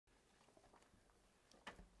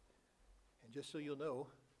Just so you'll know,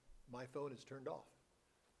 my phone is turned off.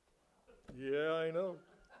 Yeah, I know.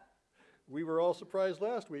 We were all surprised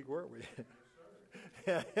last week, weren't we?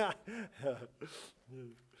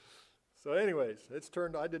 So anyways, it's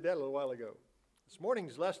turned. I did that a little while ago. This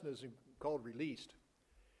morning's lesson is called Released.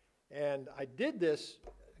 And I did this,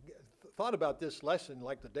 thought about this lesson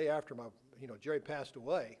like the day after Jerry passed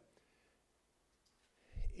away,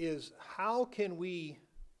 is how can we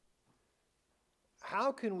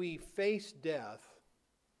face death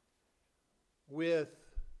with,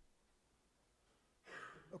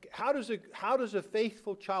 okay, how does a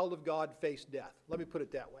faithful child of God face death? Let me put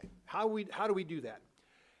it that way. How do we do that?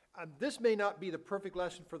 This may not be the perfect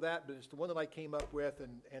lesson for that, but it's the one that I came up with,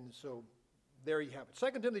 and so there you have it.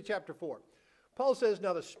 2 Timothy chapter 4. Paul says,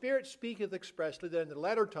 "Now the Spirit speaketh expressly that in the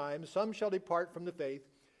latter times some shall depart from the faith,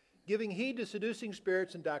 giving heed to seducing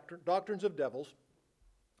spirits and doctrines of devils,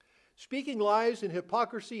 speaking lies and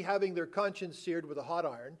hypocrisy, having their conscience seared with a hot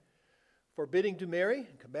iron, forbidding to marry,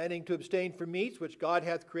 and commanding to abstain from meats which God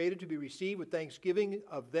hath created to be received with thanksgiving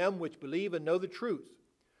of them which believe and know the truth.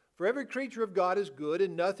 For every creature of God is good,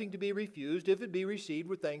 and nothing to be refused, if it be received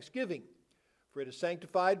with thanksgiving. For it is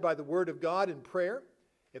sanctified by the word of God and prayer.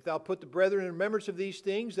 If thou put the brethren in remembrance of these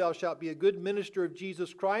things, thou shalt be a good minister of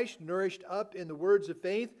Jesus Christ, nourished up in the words of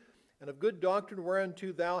faith, and of good doctrine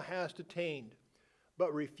whereunto thou hast attained.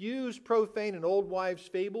 But refuse profane and old wives'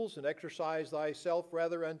 fables, and exercise thyself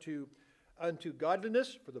rather unto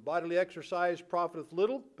godliness. For the bodily exercise profiteth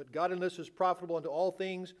little, but godliness is profitable unto all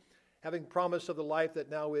things, having promise of the life that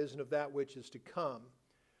now is and of that which is to come."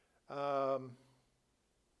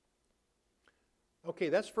 Okay,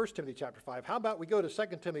 that's 1 Timothy chapter 5. How about we go to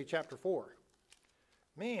 2 Timothy chapter 4?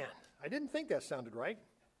 Man, I didn't think that sounded right,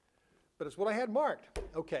 but it's what I had marked.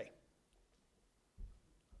 Okay.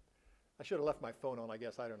 I should have left my phone on, I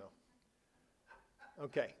guess. I don't know.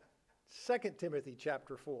 Okay. 2 Timothy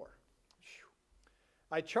chapter 4.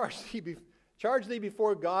 I charge thee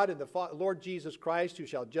before God and the Lord Jesus Christ, who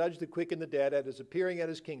shall judge the quick and the dead at his appearing at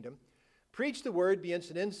his kingdom. Preach the word, be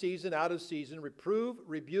instant in season, out of season, reprove,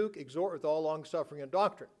 rebuke, exhort with all longsuffering and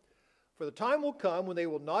doctrine. For the time will come when they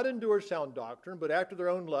will not endure sound doctrine, but after their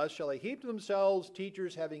own lust shall they heap to themselves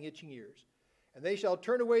teachers having itching ears. And they shall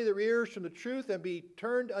turn away their ears from the truth and be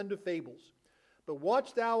turned unto fables. But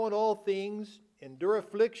watch thou on all things, endure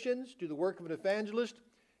afflictions, do the work of an evangelist,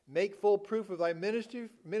 make full proof of thy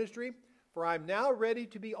ministry, for I am now ready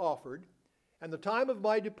to be offered, and the time of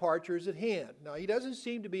my departure is at hand. Now he doesn't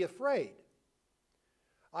seem to be afraid.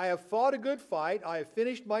 I have fought a good fight, I have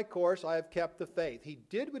finished my course, I have kept the faith. He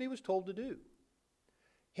did what he was told to do.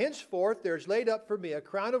 Henceforth there is laid up for me a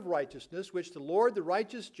crown of righteousness, which the Lord the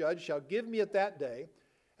righteous judge shall give me at that day,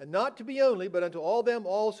 and not to me only, but unto all them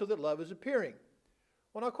also that love his appearing.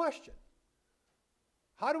 Well, now question.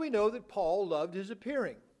 How do we know that Paul loved his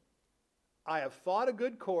appearing? I have fought a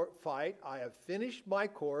good fight, I have finished my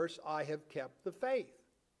course, I have kept the faith.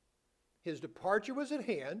 His departure was at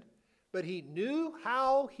hand, but he knew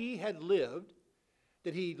how he had lived,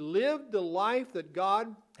 that he lived the life that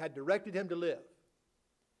God had directed him to live.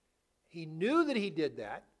 He knew that he did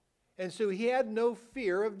that, and so he had no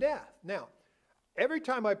fear of death. Now, every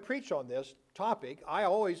time I preach on this topic,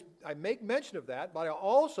 I make mention of that, but I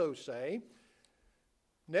also say,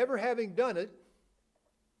 never having done it,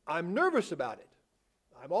 I'm nervous about it.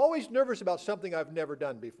 I'm always nervous about something I've never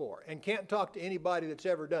done before and can't talk to anybody that's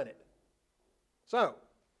ever done it. So,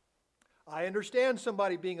 I understand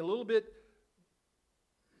somebody being a little bit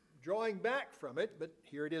drawing back from it, but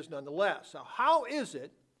here it is nonetheless. So how is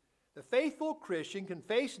it the faithful Christian can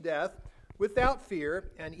face death without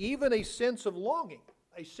fear and even a sense of longing?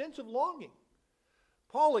 A sense of longing.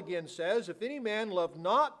 Paul again says, if any man love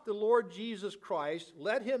not the Lord Jesus Christ,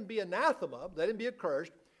 let him be anathema, let him be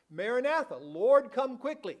accursed. Maranatha, Lord, come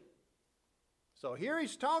quickly. So here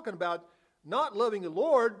he's talking about not loving the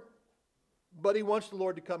Lord, but he wants the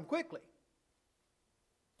Lord to come quickly.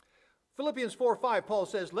 Philippians 4:5, Paul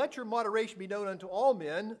says, let your moderation be known unto all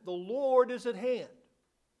men, the Lord is at hand.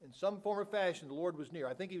 In some form or fashion, the Lord was near.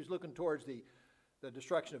 I think he was looking towards the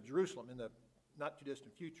destruction of Jerusalem in the not too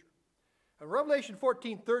distant future. In Revelation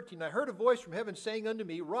 14:13, I heard a voice from heaven saying unto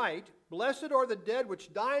me, write, blessed are the dead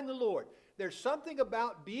which die in the Lord. There's something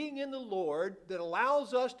about being in the Lord that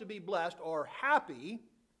allows us to be blessed or happy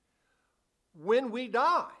when we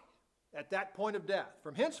die at that point of death.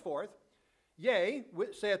 From henceforth, yea,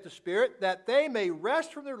 saith the Spirit, that they may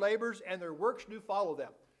rest from their labors and their works do follow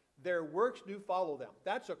them. Their works do follow them.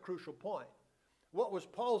 That's a crucial point. What was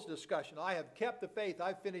Paul's discussion? I have kept the faith.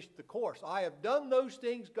 I've finished the course. I have done those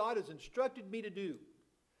things God has instructed me to do.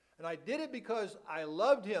 And I did it because I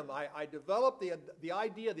loved him. I developed the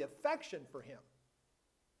idea, the affection for him.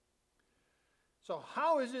 So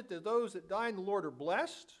how is it that those that die in the Lord are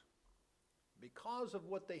blessed? Because of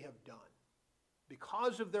what they have done.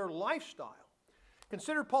 Because of their lifestyle.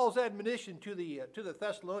 Consider Paul's admonition to the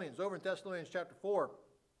Thessalonians, over in Thessalonians chapter 4,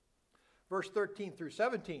 verse 13 through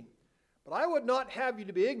 17. But I would not have you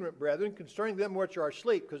to be ignorant, brethren, concerning them which are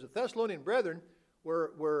asleep, because the Thessalonian brethren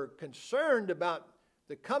were concerned about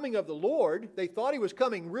the coming of the Lord. They thought he was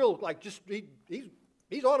coming real, like just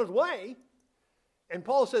he's on his way. And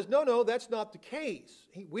Paul says, no, that's not the case.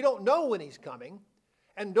 We don't know when he's coming.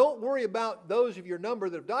 And don't worry about those of your number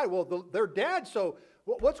that have died. Well, they're dead, so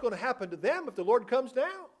what's going to happen to them if the Lord comes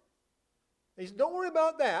down? He said, don't worry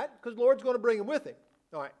about that, because the Lord's going to bring them with him.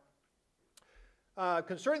 All right.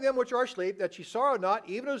 Concerning them which are asleep, that ye sorrow not,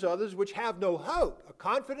 even as others which have no hope, a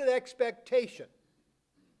confident expectation.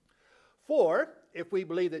 For if we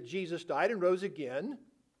believe that Jesus died and rose again,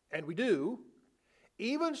 and we do,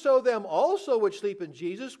 even so them also which sleep in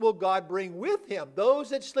Jesus will God bring with him. Those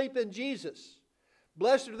that sleep in Jesus.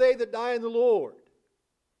 Blessed are they that die in the Lord.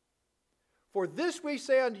 For this we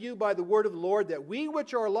say unto you by the word of the Lord, that we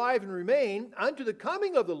which are alive and remain unto the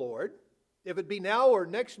coming of the Lord, if it be now or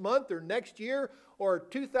next month or next year or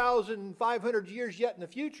 2,500 years yet in the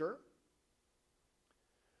future,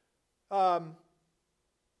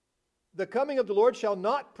 the coming of the Lord shall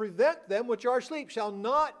not prevent them which are asleep, shall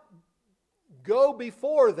not go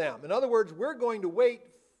before them. In other words, we're going to wait.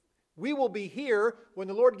 We will be here when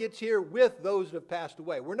the Lord gets here with those that have passed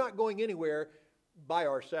away. We're not going anywhere by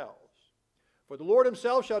ourselves. For the Lord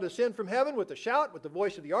himself shall descend from heaven with a shout, with the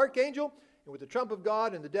voice of the archangel, and with the trump of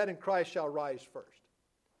God, and the dead in Christ shall rise first.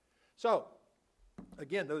 So,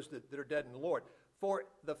 again, those that are dead in the Lord. For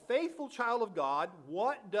the faithful child of God,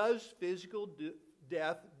 what does physical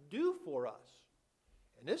death do for us?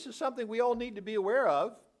 And this is something we all need to be aware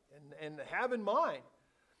of and have in mind.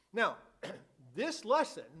 Now, this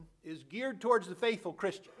lesson is geared towards the faithful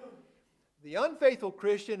Christian. The unfaithful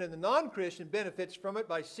Christian and the non-Christian benefits from it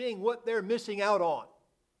by seeing what they're missing out on.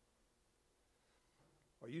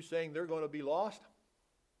 Are you saying they're going to be lost?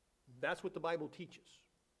 That's what the Bible teaches.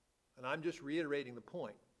 And I'm just reiterating the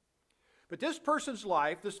point. But this person's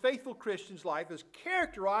life, this faithful Christian's life, is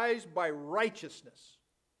characterized by righteousness.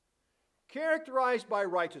 Characterized by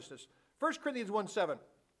righteousness. 1 Corinthians 1:7.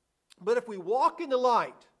 But if we walk in the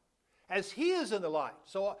light, as he is in the light.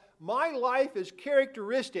 So my life is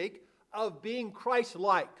characteristic of being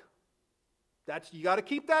Christ-like. You got to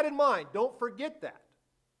keep that in mind. Don't forget that.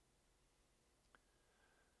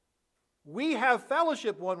 We have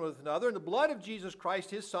fellowship one with another, and the blood of Jesus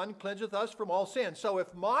Christ, his Son, cleanseth us from all sin. So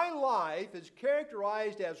if my life is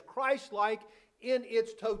characterized as Christ-like in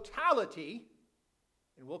its totality,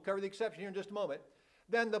 and we'll cover the exception here in just a moment,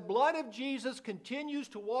 then the blood of Jesus continues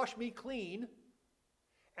to wash me clean,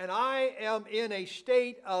 and I am in a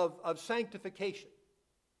state of sanctification.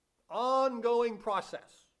 Ongoing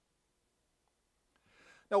process.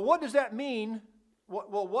 Now, what does that mean?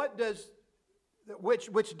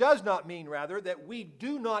 Which does not mean, rather, that we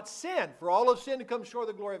do not sin. For all have sinned and come short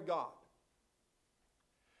of the glory of God.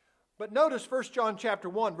 But notice 1 John chapter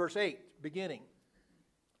 1, verse 8, beginning.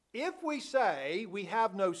 If we say we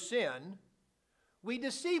have no sin, we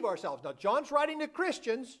deceive ourselves. Now, John's writing to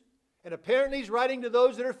Christians, and apparently he's writing to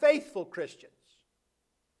those that are faithful Christians.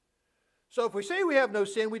 So if we say we have no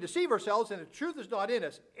sin, we deceive ourselves, and the truth is not in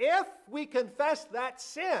us. If we confess that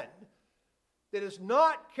sin that is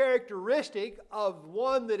not characteristic of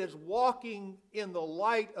one that is walking in the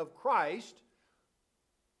light of Christ,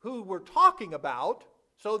 who we're talking about,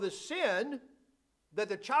 so the sin that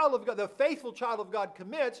the child of God, the faithful child of God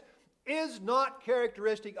commits, is not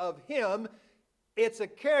characteristic of him. It's a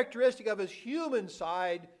characteristic of his human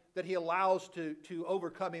side that he allows to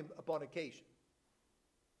overcome him upon occasion.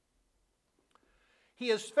 He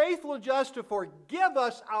is faithful and just to forgive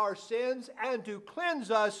us our sins and to cleanse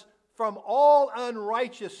us from all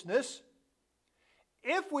unrighteousness.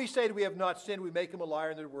 If we say that we have not sinned, we make him a liar,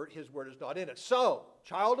 and his word is not in us. So,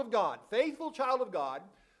 child of God, faithful child of God,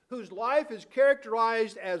 whose life is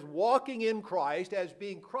characterized as walking in Christ, as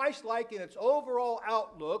being Christ-like in its overall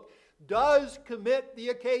outlook, does commit the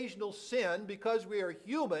occasional sin because we are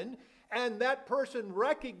human, and that person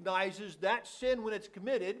recognizes that sin when it's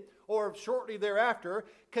committed, or shortly thereafter,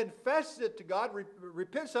 confesses it to God,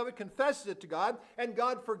 repents of it, confesses it to God, and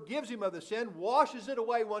God forgives him of the sin, washes it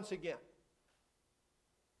away once again.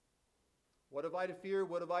 What have I to fear?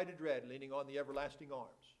 What have I to dread? Leaning on the everlasting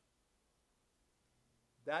arms.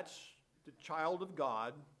 That's the child of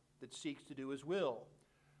God that seeks to do his will.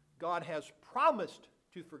 God has promised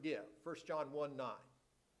to forgive. 1 John 1:9.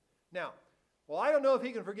 Now, well, I don't know if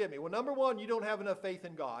he can forgive me. Well, number one, you don't have enough faith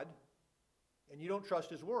in God, and you don't trust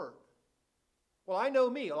his word. Well, I know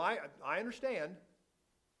me. Well, I understand.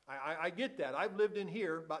 I get that. I've lived in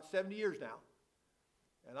here about 70 years now.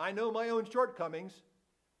 And I know my own shortcomings.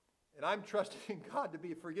 And I'm trusting in God to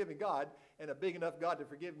be a forgiving God and a big enough God to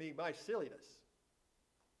forgive me my silliness.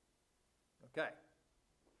 Okay.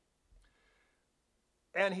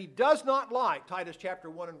 And he does not lie, Titus chapter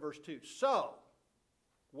 1 and verse 2. So,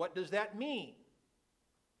 what does that mean?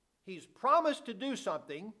 He's promised to do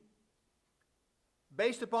something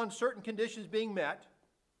based upon certain conditions being met.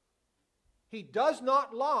 He does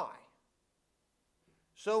not lie.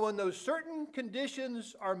 So when those certain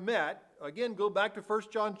conditions are met, again, go back to 1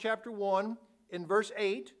 John chapter 1 in verse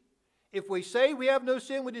 8. If we say we have no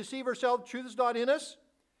sin, we deceive ourselves, truth is not in us.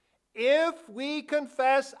 If we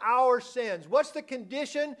confess our sins. What's the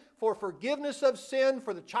condition for forgiveness of sin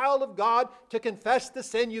for the child of God? To confess the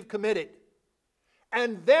sin you've committed.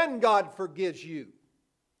 And then God forgives you.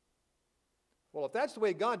 Well, if that's the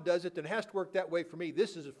way God does it, then it has to work that way for me.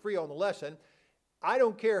 This is a free on the lesson. I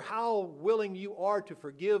don't care how willing you are to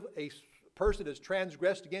forgive a person that's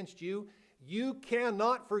transgressed against you. You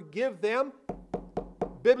cannot forgive them,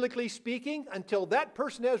 biblically speaking, until that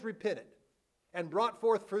person has repented and brought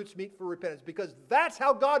forth fruits meet for repentance, because that's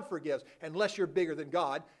how God forgives, unless you're bigger than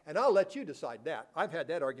God, and I'll let you decide that. I've had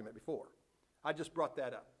that argument before. I just brought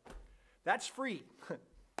that up. That's free.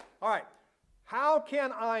 All right. How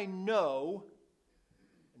can I know?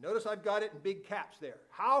 Notice I've got it in big caps there.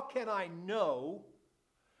 How can I know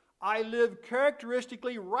I live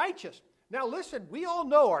characteristically righteous? Now listen, we all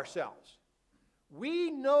know ourselves.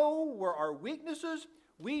 We know where our weaknesses.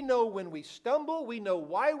 We know when we stumble. We know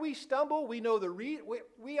why we stumble. We know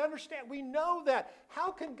we understand. We know that.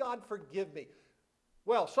 How can God forgive me?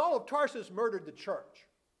 Well, Saul of Tarsus murdered the church.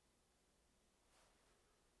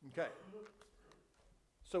 Okay.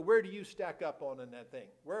 So where do you stack up on in that thing?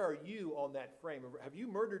 Where are you on that frame? Have you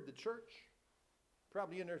murdered the church?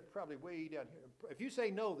 Probably in there, probably way down here. If you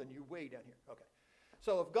say no, then you're way down here. Okay.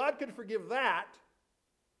 So if God can forgive that,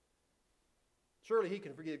 surely he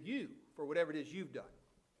can forgive you for whatever it is you've done.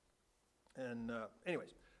 And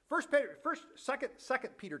anyways,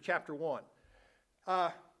 Second Peter chapter 1.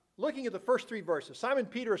 Looking at the first three verses. Simon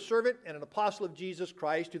Peter, a servant and an apostle of Jesus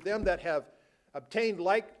Christ, to them that have obtained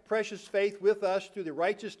like precious faith with us through the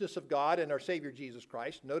righteousness of God and our Savior Jesus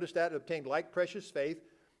Christ. Notice that, obtained like precious faith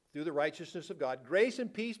through the righteousness of God. Grace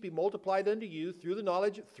and peace be multiplied unto you through the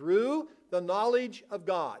knowledge of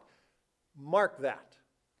God. Mark that.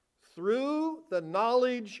 Through the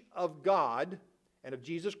knowledge of God and of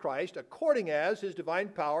Jesus Christ, according as his divine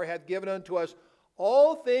power hath given unto us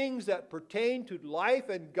all things that pertain to life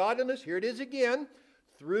and godliness. Here it is again.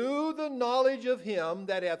 Through the knowledge of him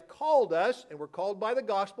that hath called us, and we're called by the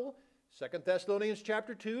gospel, 2 Thessalonians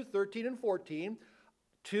chapter 2, 13 and 14,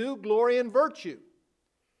 to glory and virtue.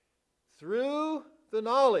 Through the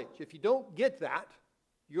knowledge. If you don't get that,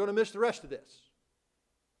 you're going to miss the rest of this.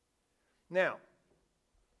 Now,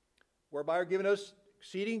 whereby are given us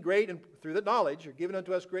exceeding great, and through the knowledge are given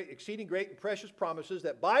unto us exceeding great and precious promises,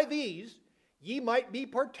 that by these ye might be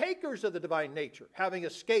partakers of the divine nature, having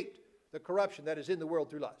escaped the corruption that is in the world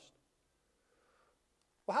through lust.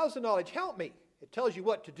 Well, how does the knowledge help me? It tells you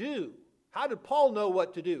what to do. How did Paul know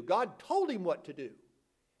what to do? God told him what to do.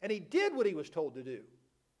 And he did what he was told to do.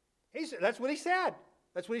 That's what he said.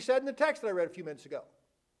 That's what he said in the text that I read a few minutes ago.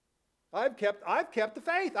 I've kept the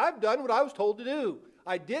faith. I've done what I was told to do.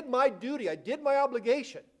 I did my duty. I did my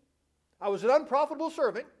obligation. I was an unprofitable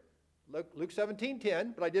servant, Luke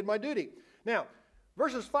 17:10, but I did my duty. Now,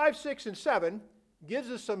 verses 5, 6, and 7 gives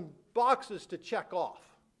us some boxes to check off,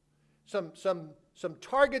 some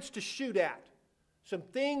targets to shoot at, some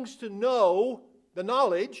things to know, the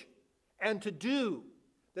knowledge, and to do.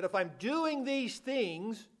 That if I'm doing these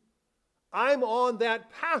things, I'm on that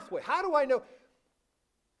pathway. How do I know?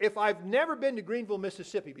 If I've never been to Greenville,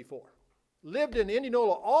 Mississippi before, lived in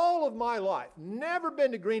Indianola all of my life, never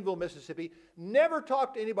been to Greenville, Mississippi, never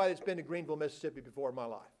talked to anybody that's been to Greenville, Mississippi before in my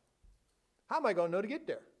life, how am I going to know to get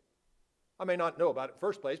there? I may not know about it in the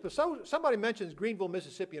first place, but somebody mentions Greenville,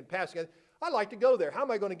 Mississippi in passing. I'd like to go there. How am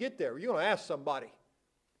I going to get there? You're going to ask somebody.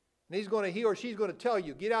 And he or she's going to tell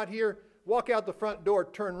you, get out here, walk out the front door,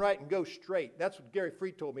 turn right, and go straight. That's what Gary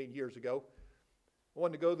Freed told me years ago. I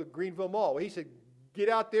wanted to go to the Greenville Mall. He said, get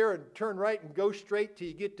out there and turn right and go straight till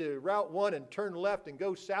you get to Route 1 and turn left and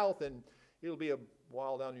go south, and it'll be a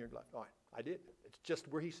while down your left. All right, I did. It's just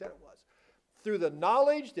where he said it was. Through the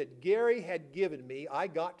knowledge that Gary had given me, I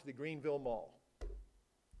got to the Greenville Mall.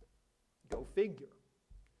 Go figure.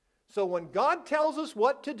 So when God tells us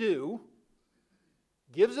what to do,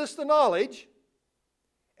 gives us the knowledge,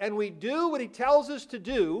 and we do what He tells us to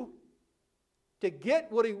do to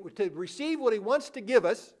receive what He wants to give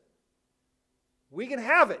us, we can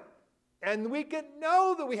have it. And we can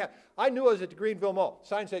know that we have. I knew I was at the Greenville Mall.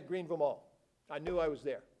 Sign said Greenville Mall. I knew I was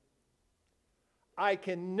there. I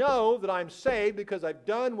can know that I'm saved because I've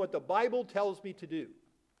done what the Bible tells me to do.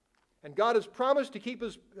 And God has promised to keep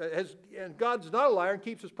His, and God's not a liar and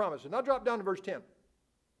keeps His promise. And now drop down to verse 10.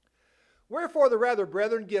 Wherefore the rather,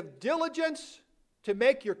 brethren, give diligence to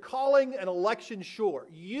make your calling and election sure.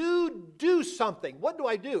 You do something. What do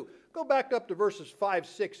I do? Go back up to verses 5,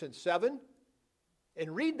 6, and 7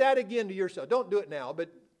 and read that again to yourself. Don't do it now, but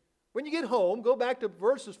when you get home, go back to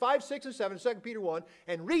verses 5, 6, and 7, 2 Peter 1,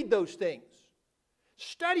 and read those things.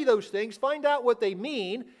 Study those things, find out what they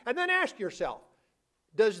mean, and then ask yourself,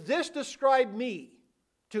 does this describe me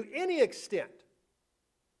to any extent?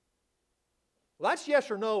 Well, that's yes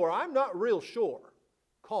or no, or I'm not real sure.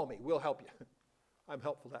 Call me. We'll help you. I'm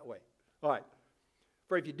helpful that way. All right.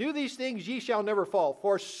 For if you do these things, ye shall never fall.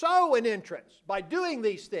 For so an entrance, by doing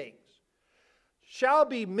these things, shall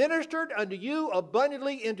be ministered unto you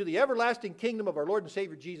abundantly into the everlasting kingdom of our Lord and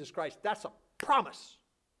Savior Jesus Christ. That's a promise.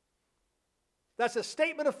 That's a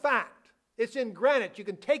statement of fact. It's in granite. You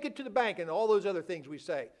can take it to the bank and all those other things we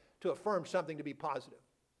say to affirm something to be positive.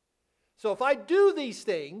 So if I do these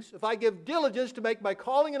things, if I give diligence to make my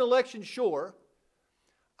calling and election sure,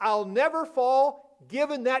 I'll never fall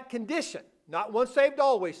given that condition. Not once saved,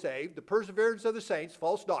 always saved. The perseverance of the saints,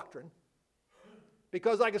 false doctrine.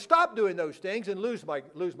 Because I can stop doing those things and lose my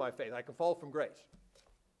faith. I can fall from grace.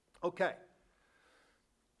 Okay.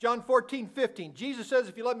 John 14:15. Jesus says,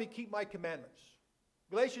 if you love me, keep my commandments.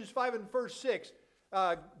 Galatians 5 and verse 6.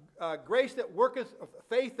 Grace that worketh,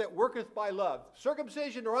 faith that worketh by love.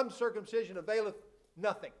 Circumcision or uncircumcision availeth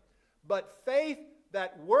nothing. But faith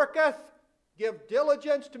that worketh, give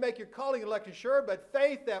diligence to make your calling and election sure, but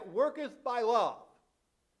faith that worketh by love.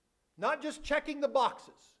 Not just checking the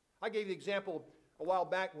boxes. I gave the example a while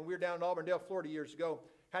back when we were down in Auburndale, Florida years ago.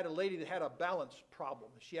 Had a lady that had a balance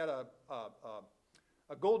problem. She had a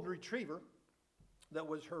golden retriever that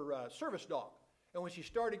was her service dog. And when she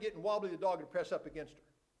started getting wobbly, the dog would press up against her.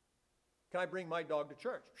 Can I bring my dog to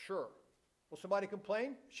church? Sure. Will somebody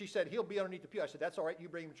complain? She said, he'll be underneath the pew. I said, that's all right, you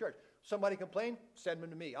bring him to church. Somebody complain? Send him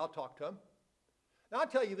to me. I'll talk to him. Now, I'll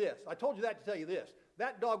tell you this. I told you that to tell you this.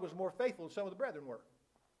 That dog was more faithful than some of the brethren were.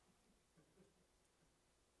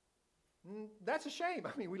 That's a shame.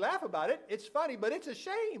 I mean, we laugh about it. It's funny, but it's a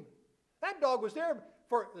shame. That dog was there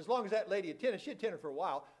for as long as that lady attended. She attended for a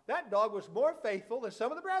while. That dog was more faithful than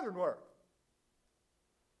some of the brethren were.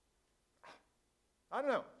 I don't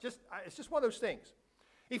know. It's just one of those things.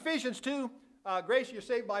 Ephesians 2, grace, you're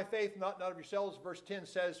saved by faith, not of yourselves. Verse 10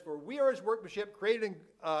 says, for we are His workmanship, created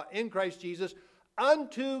in Christ Jesus,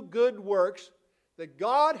 unto good works, that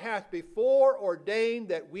God hath before ordained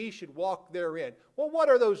that we should walk therein. Well, what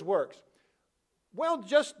are those works? Well,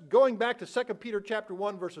 just going back to 2 Peter chapter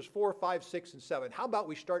 1, verses 4, 5, 6, and 7. How about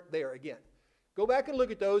we start there again? Go back and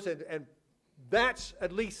look at those, and that's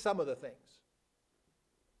at least some of the things.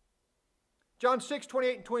 John 6,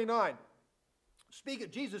 28 and 29.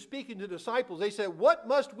 Jesus speaking to the disciples, they said, what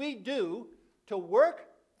must we do to work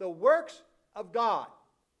the works of God?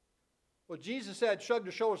 Well, Jesus said, shrugged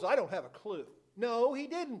his shoulders, I don't have a clue. No, He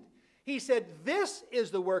didn't. He said, this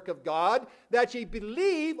is the work of God, that ye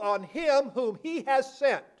believe on Him whom He has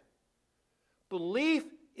sent. Belief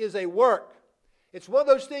is a work. It's one of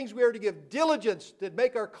those things we are to give diligence to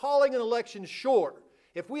make our calling and election sure.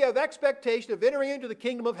 If we have expectation of entering into the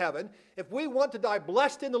kingdom of heaven, if we want to die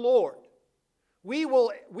blessed in the Lord, we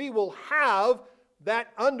will have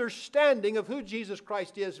that understanding of who Jesus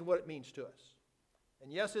Christ is and what it means to us.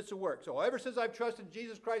 And yes, it's a work. So ever since I've trusted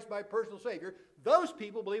Jesus Christ, my personal Savior, those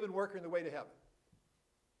people believe in working the way to heaven.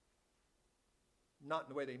 Not in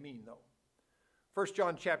the way they mean, though. 1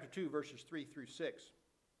 John chapter 2, verses 3 through 6.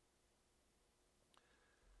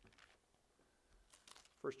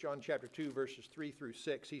 1 John chapter 2, verses 3 through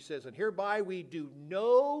 6. He says, and hereby we do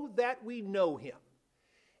know that we know Him,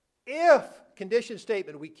 if, condition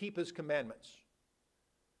statement, we keep His commandments.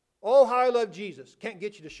 Oh, how I love Jesus. Can't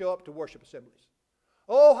get you to show up to worship assemblies.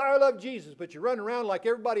 Oh, how I love Jesus, but you run around like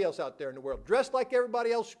everybody else out there in the world, dressed like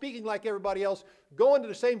everybody else, speaking like everybody else, going to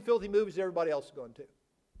the same filthy movies everybody else is going to.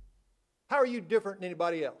 How are you different than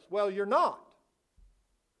anybody else? Well, you're not.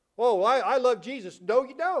 Oh, I love Jesus. No,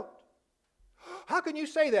 you don't. How can you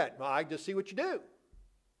say that? Well, I just see what you do.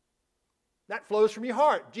 That flows from your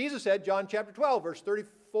heart. Jesus said, John chapter 12, verse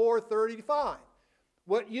 34, 35.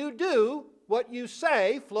 What you do, what you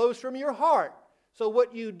say, flows from your heart. So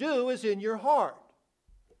what you do is in your heart.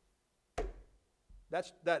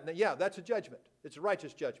 That's a judgment. It's a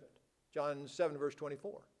righteous judgment. John 7, verse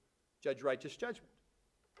 24. Judge righteous judgment.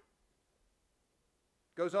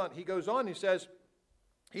 He goes on, he says,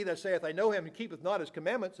 he that saith, I know him, and keepeth not his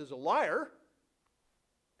commandments, is a liar,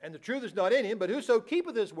 and the truth is not in him. But whoso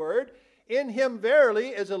keepeth his word, in him verily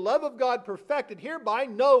is the love of God perfected. Hereby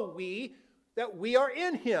know we that we are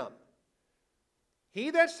in him. He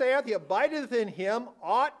that saith he abideth in him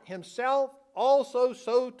ought himself also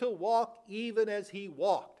so to walk even as he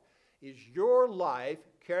walked. Is your life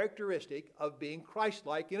characteristic of being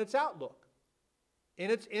Christ-like in its outlook, in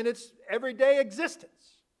its everyday existence?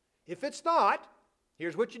 If it's not,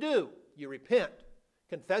 here's what you do. You repent,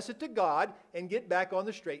 confess it to God, and get back on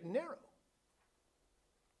the straight and narrow.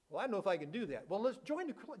 Well, I don't know if I can do that. Well, let's join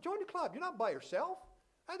the club. You're not by yourself.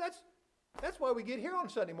 That's why we get here on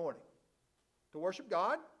Sunday morning, to worship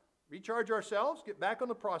God, recharge ourselves, get back on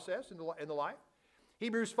the process in the life.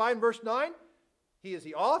 Hebrews 5 verse 9, he is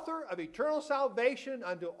the author of eternal salvation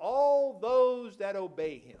unto all those that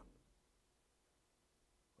obey him.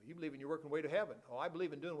 Well, you believe in your working way to heaven. Oh, I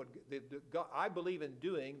believe in doing I believe in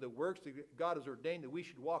doing the works that God has ordained that we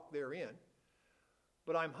should walk therein.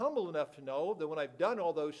 But I'm humble enough to know that when I've done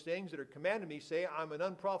all those things that are commanded me, say, I'm an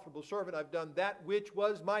unprofitable servant, I've done that which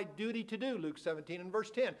was my duty to do. Luke 17 and verse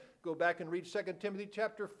 10. Go back and read 2 Timothy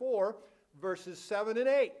chapter 4, verses 7 and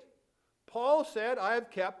 8. Paul said, I have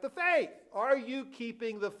kept the faith. Are you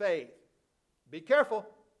keeping the faith? Be careful.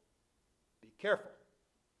 Be careful.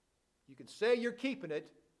 You can say you're keeping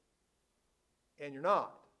it, and you're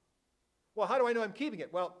not. Well, how do I know I'm keeping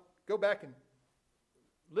it? Well, go back and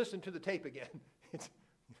listen to the tape again.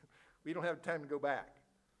 We don't have time to go back.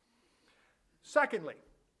 Secondly,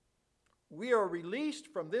 we are released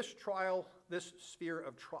from this trial, this sphere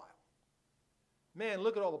of trial. Man,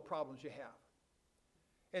 look at all the problems you have.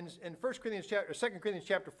 In 2 Corinthians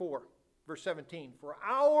chapter 4, verse 17, for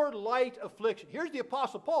our light affliction. Here's the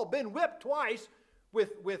Apostle Paul, been whipped twice with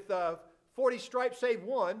 40 stripes save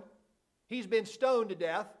one. He's been stoned to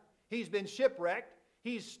death. He's been shipwrecked.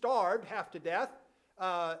 He's starved half to death.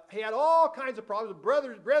 He had all kinds of problems.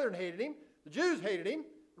 The brethren hated him. The Jews hated him.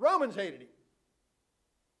 The Romans hated him.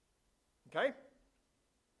 Okay?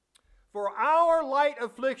 For our light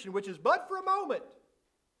affliction, which is but for a moment.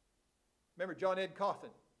 Remember John Ed Coffin,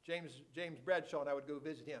 James Bradshaw, and I would go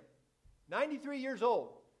visit him. 93 years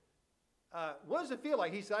old. What does it feel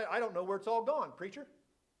like? He said, I don't know where it's all gone, preacher.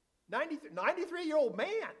 93-year-old man.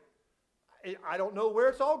 I don't know where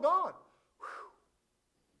it's all gone.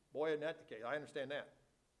 Boy, isn't that the case? I understand that.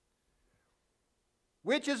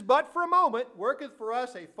 Which is but for a moment, worketh for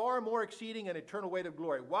us a far more exceeding and eternal weight of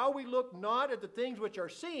glory. While we look not at the things which are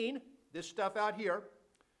seen, this stuff out here,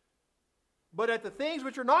 but at the things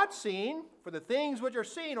which are not seen, for the things which are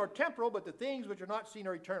seen are temporal, but the things which are not seen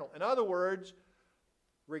are eternal. In other words,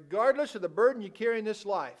 regardless of the burden you carry in this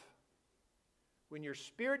life, when your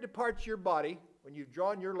spirit departs your body, when you've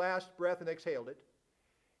drawn your last breath and exhaled it,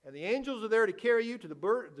 and the angels are there to carry you to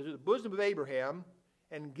the bosom of Abraham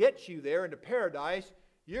and get you there into paradise,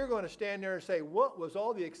 you're going to stand there and say, what was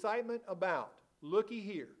all the excitement about? Looky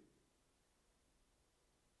here.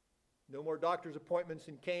 No more doctor's appointments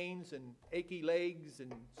and canes and achy legs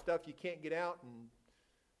and stuff you can't get out and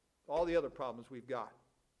all the other problems we've got.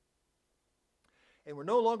 And we're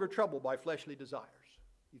no longer troubled by fleshly desires.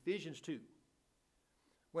 Ephesians 2.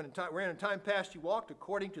 Wherein in time past you walked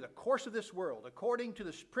according to the course of this world, according to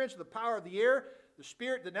the prince of the power of the air, the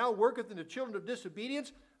spirit that now worketh in the children of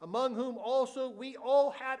disobedience, among whom also we all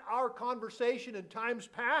had our conversation in times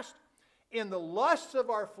past, in the lusts of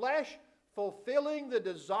our flesh, fulfilling the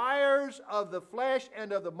desires of the flesh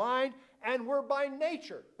and of the mind, and were by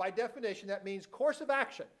nature, by definition, that means course of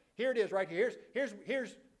action. Here it is right here.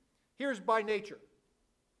 Here's by nature,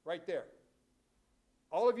 right there.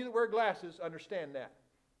 All of you that wear glasses understand that.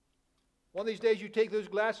 One of these days you take those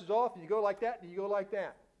glasses off and you go like that and you go like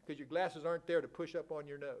that because your glasses aren't there to push up on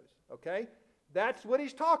your nose. Okay? That's what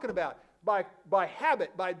he's talking about. By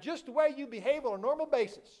habit, by just the way you behave on a normal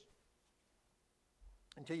basis.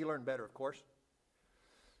 Until you learn better, of course.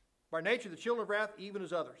 By nature, the children of wrath, even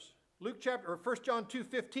as others. 1 John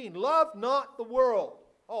 2:15. Love not the world.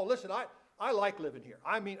 Oh, listen, I like living here.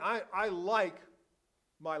 I mean, I like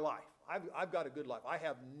my life. I've got a good life. I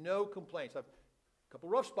have no complaints. I've a couple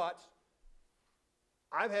rough spots.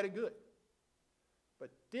 I've had it good. But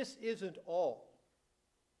this isn't all.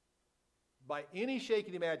 By any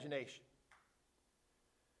shaky imagination.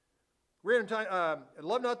 We're in time,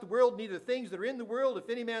 love not the world, neither the things that are in the world. If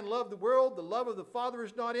any man love the world, the love of the Father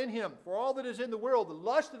is not in him. For all that is in the world, the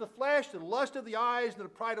lust of the flesh, the lust of the eyes, and the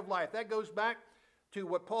pride of life. That goes back to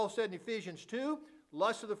what Paul said in Ephesians 2.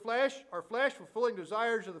 Lust of the flesh, our flesh, fulfilling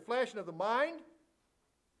desires of the flesh and of the mind.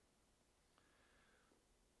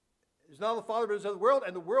 Is not of the Father, but is of the world,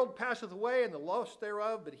 and the world passeth away, and the lust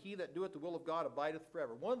thereof, but he that doeth the will of God abideth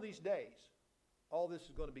forever. One of these days, all this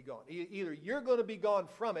is going to be gone. Either you're going to be gone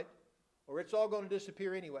from it, or it's all going to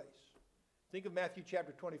disappear anyways. Think of Matthew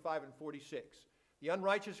chapter 25 and 46. The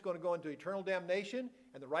unrighteous is going to go into eternal damnation,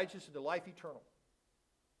 and the righteous into life eternal.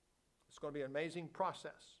 It's going to be an amazing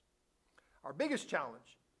process. Our biggest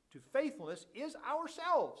challenge to faithfulness is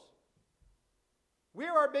ourselves.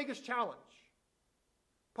 We're our biggest challenge.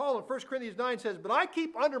 Paul in 1 Corinthians 9 says, but I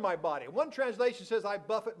keep under my body. One translation says, I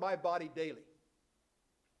buffet my body daily.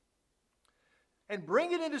 And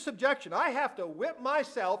bring it into subjection. I have to whip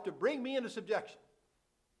myself to bring me into subjection.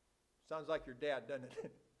 Sounds like your dad, doesn't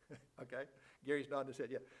it? Okay. Gary's nodding his head,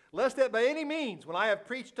 yeah. Lest that by any means, when I have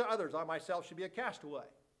preached to others, I myself should be a castaway.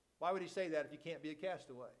 Why would he say that if you can't be a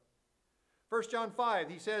castaway? 1 John 5,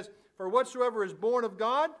 he says, for whatsoever is born of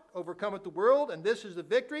God overcometh the world, and this is the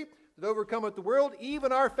victory that overcometh the world,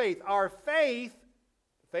 even our faith. Our faith,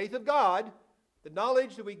 the faith of God, the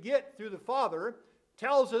knowledge that we get through the Father,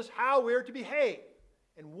 tells us how we're to behave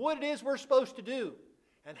and what it is we're supposed to do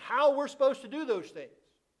and how we're supposed to do those things.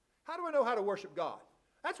 How do I know how to worship God?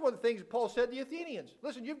 That's one of the things that Paul said to the Athenians.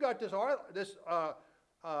 Listen, you've got this altar,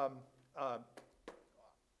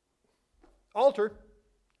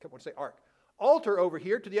 I want to say ark, altar over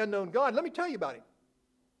here to the unknown God. Let me tell you about him.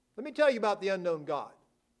 Let me tell you about the unknown God.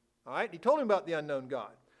 All right? He told him about the unknown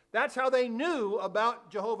God. That's how they knew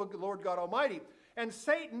about Jehovah, Lord God Almighty. And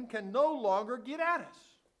Satan can no longer get at us.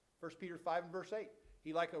 1 Peter 5 and verse 8.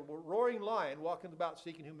 He like a roaring lion walking about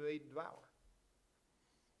seeking whom he may devour.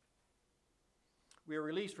 We are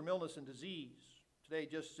released from illness and disease. Today,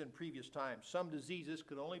 just as in previous times, some diseases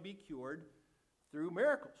could only be cured through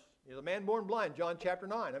miracles. You know, the man born blind, John chapter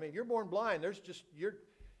 9. I mean, if you're born blind,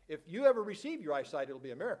 if you ever receive your eyesight, it'll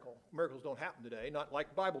be a miracle. Miracles don't happen today, not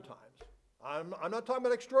like Bible times. I'm not talking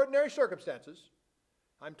about extraordinary circumstances.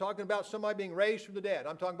 I'm talking about somebody being raised from the dead.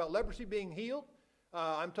 I'm talking about leprosy being healed.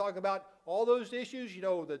 I'm talking about all those issues, you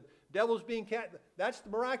know, the devil's being cast. That's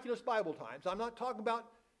the miraculous Bible times. I'm not talking about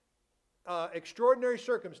extraordinary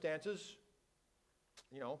circumstances.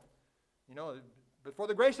 You know, before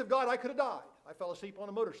the grace of God, I could have died. I fell asleep on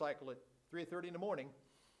a motorcycle at 3:30 in the morning,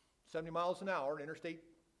 70 miles an hour, Interstate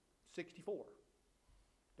 64.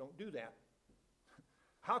 Don't do that.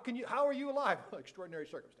 How are you alive? Extraordinary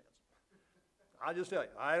circumstance. I'll just tell you,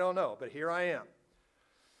 I don't know, but here I am.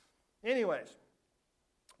 Anyways,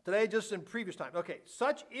 today, just in previous time. Okay,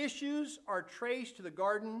 such issues are traced to the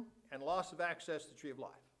garden and loss of access to the tree of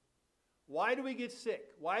life. Why do we get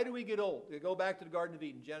sick? Why do we get old? We go back to the Garden of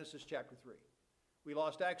Eden, Genesis chapter 3. We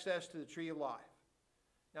lost access to the tree of life.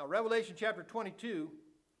 Now, Revelation chapter 22,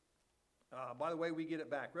 by the way, we get it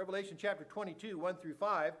back. Revelation chapter 22, 1 through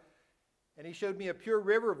 5. And he showed me a pure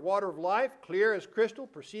river of water of life, clear as crystal,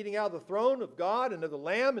 proceeding out of the throne of God and of the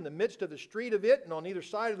Lamb in the midst of the street of it. And on either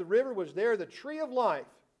side of the river was there the tree of life,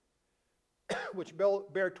 which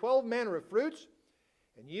bare 12 manner of fruits,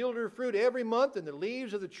 and yielded her fruit every month, and the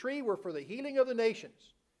leaves of the tree were for the healing of the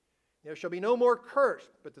nations. There shall be no more curse,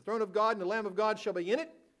 but the throne of God and the Lamb of God shall be in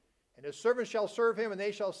it, and his servants shall serve him, and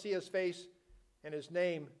they shall see his face and his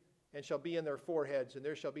name, and shall be in their foreheads. And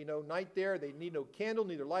there shall be no night there. They need no candle,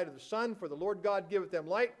 neither light of the sun, for the Lord God giveth them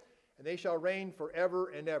light, and they shall reign forever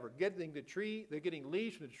and ever. Getting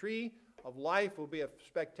leaves from the tree of life will be a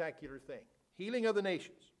spectacular thing. Healing of the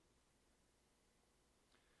nations.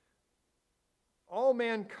 All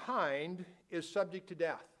mankind is subject to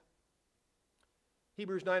death.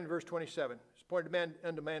 Hebrews 9 verse 27. It's appointed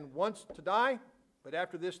unto man once to die, but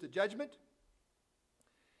after this the judgment.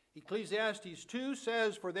 Ecclesiastes 2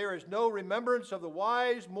 says, for there is no remembrance of the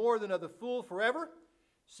wise more than of the fool forever,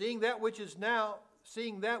 seeing that which now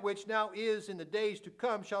is in the days to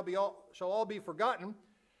come shall all be forgotten.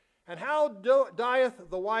 And how dieth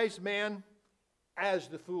the wise man as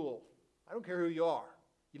the fool? I don't care who you are.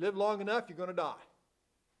 You live long enough, you're going to die.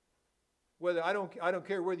 I don't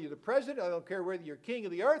care whether you're the president, I don't care whether you're king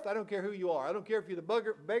of the earth, I don't care who you are. I don't care if you're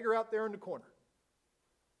the beggar out there in the corner.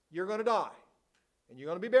 You're going to die. And you're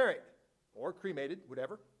going to be buried or cremated,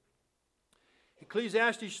 whatever.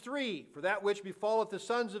 Ecclesiastes 3, for that which befalleth the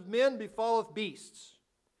sons of men befalleth beasts.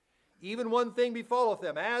 Even one thing befalleth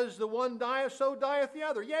them. As the one dieth, so dieth the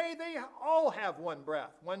other. Yea, they all have one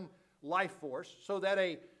breath, one life force, so that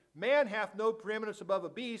a man hath no preeminence above a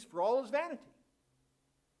beast, for all is vanity.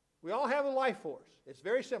 We all have a life force. It's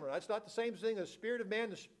very similar. That's not the same thing as the spirit of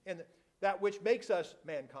man and that which makes us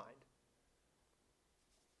mankind,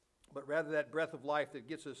 but rather that breath of life that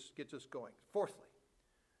gets us going. Fourthly,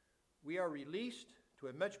 we are released to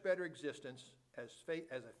a much better existence as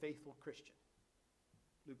a faithful Christian.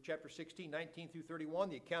 Luke chapter 16, 19 through 31,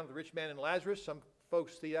 the account of the rich man and Lazarus. Some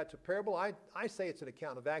folks see that's a parable. I say it's an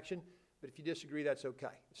account of action, but if you disagree, that's okay.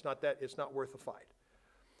 It's not worth a fight.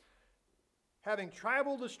 Having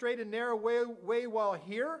traveled the straight and narrow way while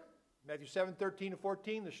here, Matthew 7, 13 and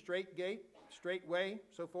 14, the straight gate, straight way,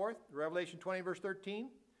 so forth. Revelation 20, verse 13.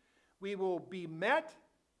 We will be met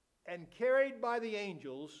and carried by the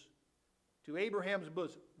angels to Abraham's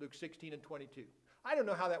bosom, Luke 16 and 22. I don't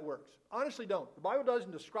know how that works. Honestly don't. The Bible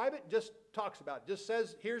doesn't describe it, just talks about it. Just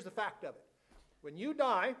says, here's the fact of it. When you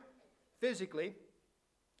die physically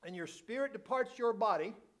and your spirit departs your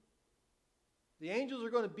body, the angels are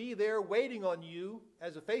going to be there waiting on you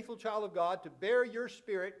as a faithful child of God to bear your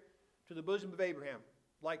spirit to the bosom of Abraham,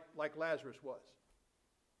 like Lazarus was.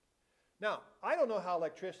 Now, I don't know how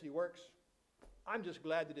electricity works. I'm just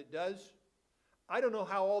glad that it does. I don't know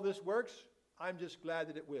how all this works. I'm just glad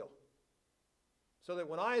that it will. So that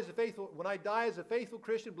when I die as a faithful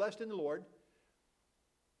Christian, blessed in the Lord,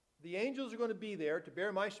 the angels are going to be there to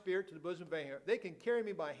bear my spirit to the bosom of Abraham. They can carry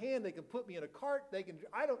me by hand. They can put me in a cart. I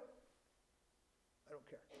don't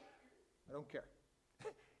care. I don't care.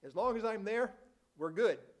 As long as I'm there, we're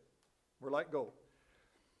good. We're like gold.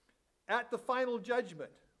 At the final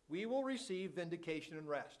judgment, we will receive vindication and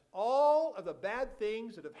rest. All of the bad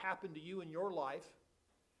things that have happened to you in your life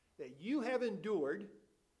that you have endured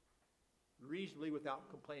reasonably without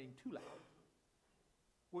complaining too loud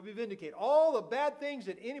will be vindicated. All the bad things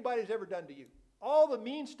that anybody's ever done to you, all the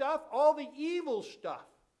mean stuff, all the evil stuff,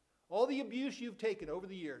 all the abuse you've taken over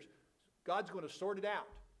the years, God's going to sort it out.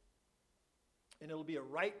 And it'll be a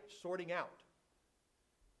right sorting out.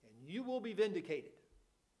 And you will be vindicated.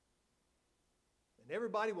 And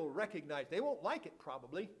everybody will recognize, they won't like it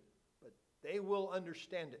probably, but they will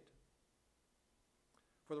understand it.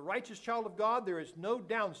 For the righteous child of God, there is no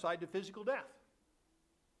downside to physical death.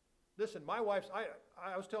 Listen, my wife's,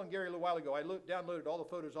 I was telling Gary a little while ago, I downloaded all the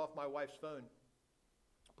photos off my wife's phone,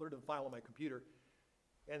 put it in a file on my computer,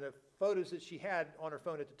 and the photos that she had on her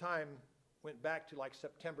phone at the time went back to like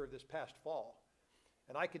September of this past fall.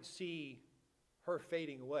 And I could see her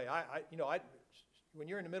fading away. When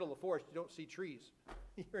you're in the middle of the forest, you don't see trees.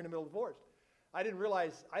 You're in the middle of the forest. I didn't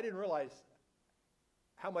realize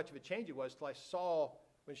how much of a change it was till I saw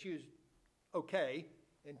when she was okay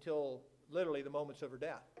until literally the moments of her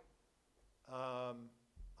death. I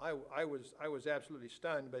was absolutely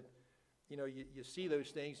stunned, but you see those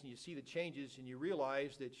things and you see the changes and you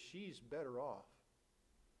realize that she's better off.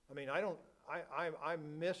 I mean, I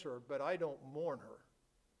miss her, but I don't mourn her.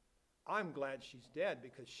 I'm glad she's dead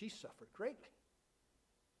because she suffered greatly.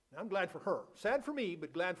 And I'm glad for her. Sad for me,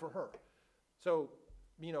 but glad for her. So,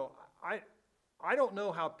 I don't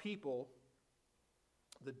know how people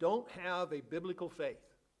that don't have a biblical faith,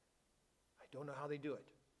 I don't know how they do it.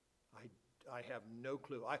 I have no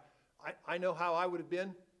clue. I know how I would have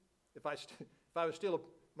been if I was still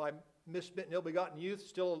my misspent and ill-begotten youth,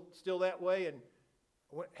 still that way, and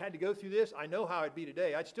had to go through this. I know how I'd be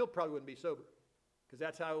today. I still probably wouldn't be sober, because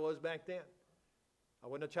that's how I was back then. I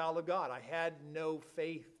wasn't a child of God. I had no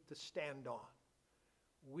faith to stand on.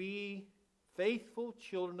 We, faithful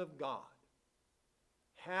children of God,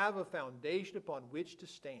 have a foundation upon which to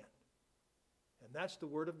stand. And that's the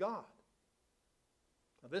Word of God.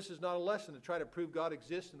 Now, this is not a lesson to try to prove God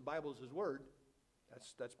exists and the Bible is His Word.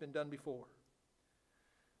 That's been done before.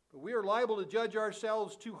 But we are liable to judge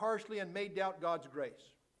ourselves too harshly and may doubt God's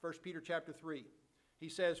grace. 1 Peter chapter 3. He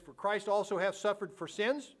says, "For Christ also hath suffered for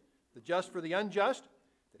sins, the just for the unjust,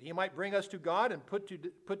 that He might bring us to God and put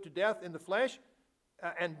to death in the flesh,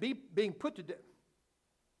 being put to death."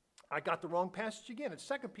 I got the wrong passage again. It's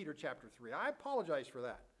 2 Peter chapter 3. I apologize for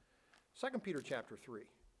that. 2 Peter chapter 3.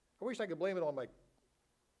 I wish I could blame it on my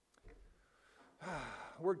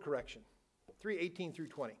word correction. 3:18 through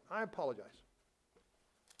 20. I apologize.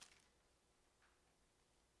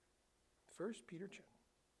 1 Peter chapter.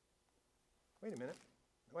 Wait a minute.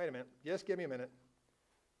 Just give me a minute.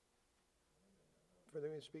 For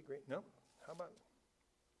them to speak great. No? How about?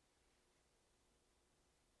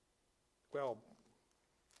 Well,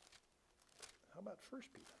 how about 1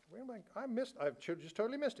 Peter? Where am I? I've just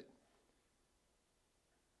totally missed it.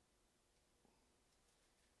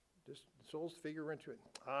 Just the soul's figure into it.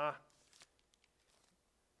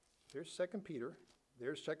 There's 2 Peter.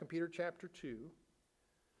 There's 2 Peter chapter 2.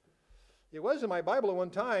 It was in my Bible at one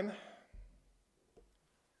time.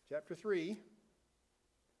 Chapter 3.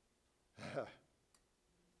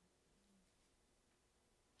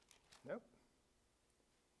 Nope.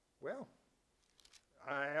 Well,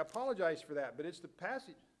 I apologize for that, but it's the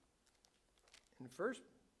passage in first.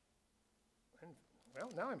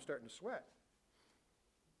 Well, now I'm starting to sweat.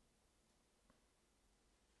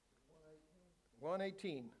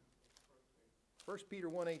 1:18. 1 Peter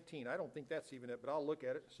 1:18. I don't think that's even it, but I'll look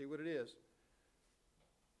at it and see what it is.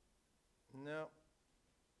 No.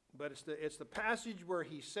 But it's the passage where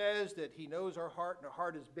he says that he knows our heart and our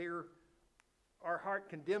heart is bare. Our heart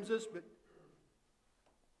condemns us, but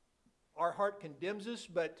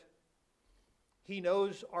he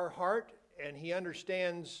knows our heart and he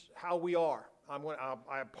understands how we are.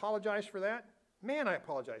 I apologize for that. Man, I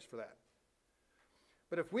apologize for that.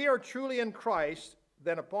 But if we are truly in Christ,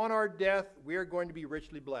 then upon our death we are going to be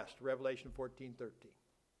richly blessed. Revelation 14:13.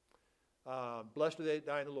 Blessed are they that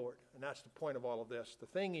die in the Lord. And that's the point of all of this. The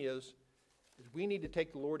thing is we need to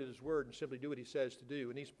take the Lord at His word and simply do what He says to do.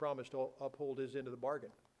 And He's promised to uphold His end of the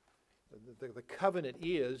bargain. The covenant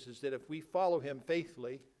is that if we follow Him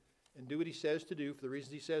faithfully and do what He says to do for the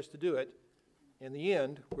reasons He says to do it, in the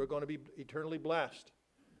end, we're going to be eternally blessed.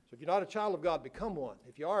 So if you're not a child of God, become one.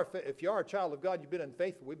 If you are a child of God, you've been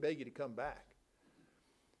unfaithful, we beg you to come back.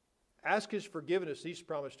 Ask His forgiveness. He's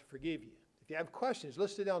promised to forgive you. If you have questions,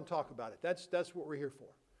 let's sit down and talk about it. That's what we're here for.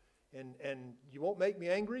 And you won't make me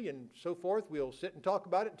angry and so forth. We'll sit and talk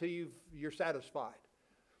about it until you're satisfied.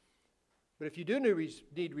 But if you do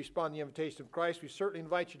need to respond to the invitation of Christ, we certainly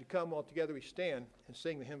invite you to come while together we stand and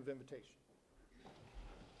sing the hymn of invitation.